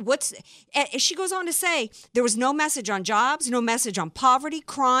 And she goes on to say, there was no message on jobs, no message on poverty,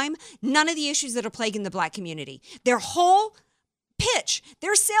 crime, none of the issues that are plaguing the black community. Their whole pitch,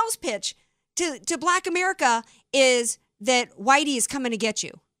 their sales pitch to black America is that whitey is coming to get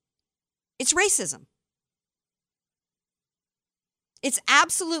you. It's racism. It's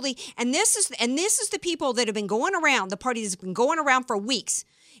absolutely, and this is the people that have been going around, the party that's been going around for weeks,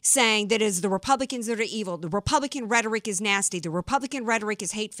 saying that it's the Republicans that are evil. The Republican rhetoric is nasty. The Republican rhetoric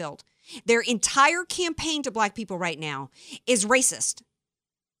is hate-filled. Their entire campaign to black people right now is racist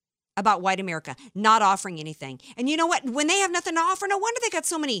about white America, not offering anything. And you know what? When they have nothing to offer, no wonder they got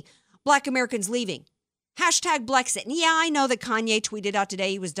so many black Americans leaving. #Blexit. And yeah, I know that Kanye tweeted out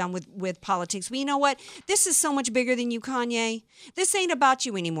today he was done with politics. But you know what? This is so much bigger than you, Kanye. This ain't about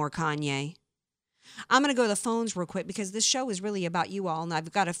you anymore, Kanye. I'm going to go to the phones real quick because this show is really about you all, and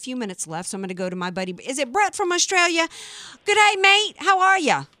I've got a few minutes left, so I'm going to go to my buddy. Is it Brett from Australia? Good day, mate. How are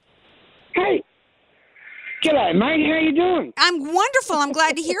you? Hey. G'day, mate. How you doing? I'm wonderful. I'm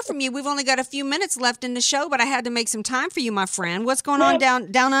glad to hear from you. We've only got a few minutes left in the show, but I had to make some time for you, my friend. What's going on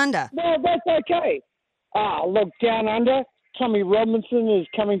down under? Well, that's okay. Look, down under, Tommy Robinson is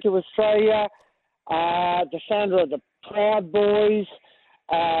coming to Australia. The founder of the Proud Boys,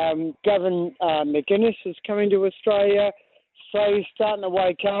 Gavin McInnes is coming to Australia. Australia's starting to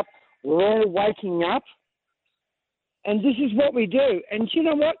wake up. We're all waking up. And this is what we do. And you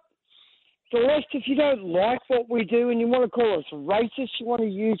know what? The rest, if you don't like what we do and you want to call us racist, you want to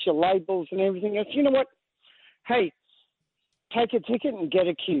use your labels and everything else, you know what? Hey, take a ticket and get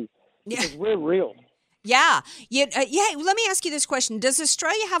a queue. Because we're real. Yeah. Let me ask you this question. Does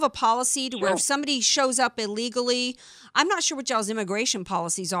Australia have a policy to where if somebody shows up illegally, I'm not sure what y'all's immigration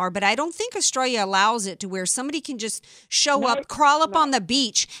policies are, but I don't think Australia allows it to where somebody can just show up, crawl up on the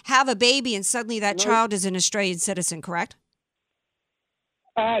beach, have a baby, and suddenly that child is an Australian citizen, correct?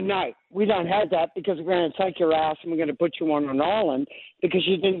 No, we don't have that because we're going to take your ass and we're going to put you on an island because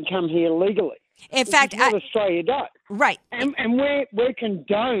you didn't come here legally. In fact, what Australia does. Right. And we're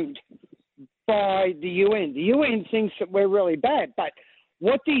condoned by the UN. The UN thinks that we're really bad, but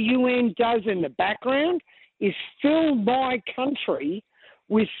what the UN does in the background is fill my country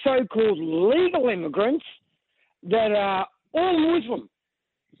with so-called legal immigrants that are all Muslim.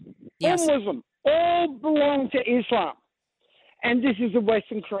 Yes. All Muslim. All belong to Islam. And this is a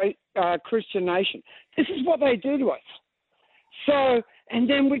Western Christian nation. This is what they do to us. So, and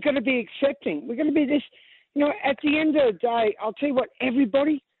then we're going to be accepting. We're going to be this, at the end of the day, I'll tell you what,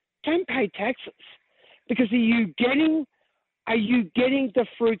 everybody, don't pay taxes, because are you getting the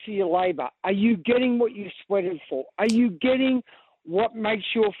fruits of your labor? Are you getting what you sweated for? Are you getting what makes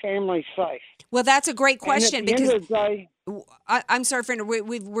your family safe? Well, that's a great question. And at the end of the day, I'm sorry, friend.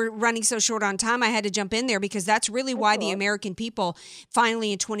 We're running so short on time. I had to jump in there because that's really why the American people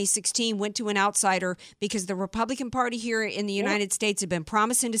finally in 2016 went to an outsider, because the Republican Party here in the United States had been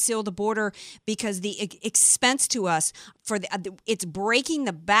promising to seal the border because the expense to us it's breaking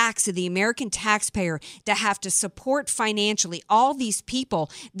the backs of the American taxpayer to have to support financially all these people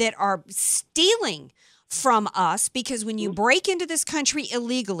that are stealing from us, because when you break into this country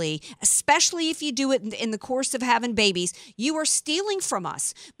illegally, especially if you do it in the course of having babies, you are stealing from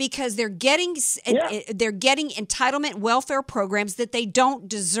us, because they're getting entitlement welfare programs that they don't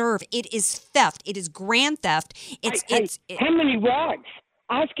deserve. It is theft. It is grand theft. How many wives?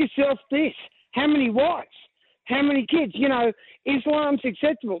 Ask yourself this: how many wives? How many kids? You know, Islam's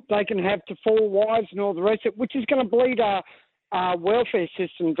acceptable. They can have to 4 wives and all the rest of it, which is going to bleed our welfare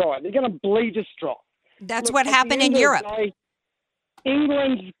system dry. They're going to bleed us dry. That's what happened in Europe.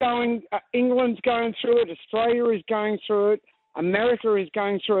 England's going through it. Australia is going through it. America is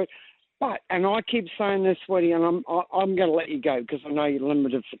going through it. But, and I keep saying this, Sweetie, and I'm going to let you go because I know you're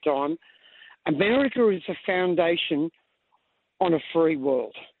limited for time. America is a foundation on a free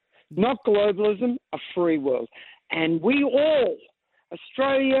world. Not globalism, a free world. And we all,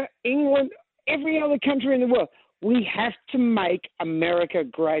 Australia, England, every other country in the world, we have to make America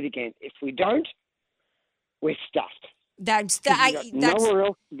great again. If we don't, we're stuffed. Nowhere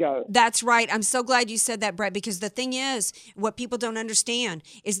else to go. That's right. I'm so glad you said that, Brett, because the thing is, what people don't understand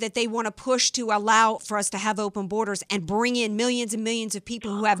is that they want to push to allow for us to have open borders and bring in millions and millions of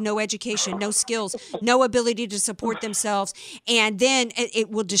people who have no education, no skills, no ability to support themselves. And then it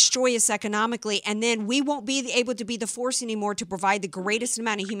will destroy us economically. And then we won't be able to be the force anymore to provide the greatest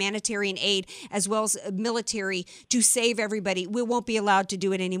amount of humanitarian aid as well as military to save everybody. We won't be allowed to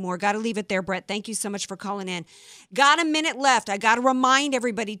do it anymore. Got to leave it there, Brett. Thank you so much for calling in. Got a minute left. I got to remind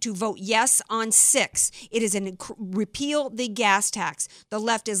everybody to vote yes on 6. It is repeal the gas tax. The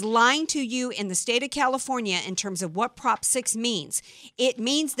left is lying to you in the state of California in terms of what Prop 6 means. It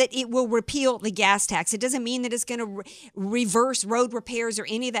means that it will repeal the gas tax. It doesn't mean that it's going to reverse road repairs or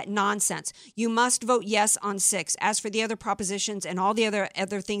any of that nonsense. You must vote yes on 6. As for the other propositions and all the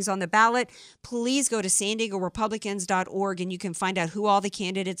other things on the ballot, please go to SanDiegoRepublicans.org and you can find out who all the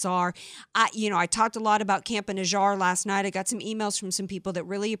candidates are. I talked a lot about Camp-Najjar last night. I got some emails from some people that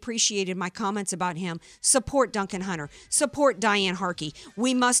really appreciated my comments about him. Support Duncan Hunter. Support Diane Harkey.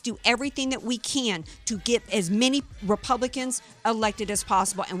 We must do everything that we can to get as many Republicans elected as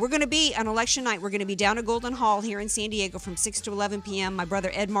possible. And we're going to be, on election night, we're going to be down at Golden Hall here in San Diego from 6 to 11 p.m. My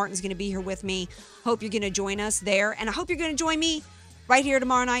brother Ed Martin's going to be here with me. Hope you're going to join us there. And I hope you're going to join me right here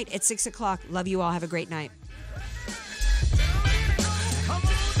tomorrow night at 6 o'clock. Love you all. Have a great night.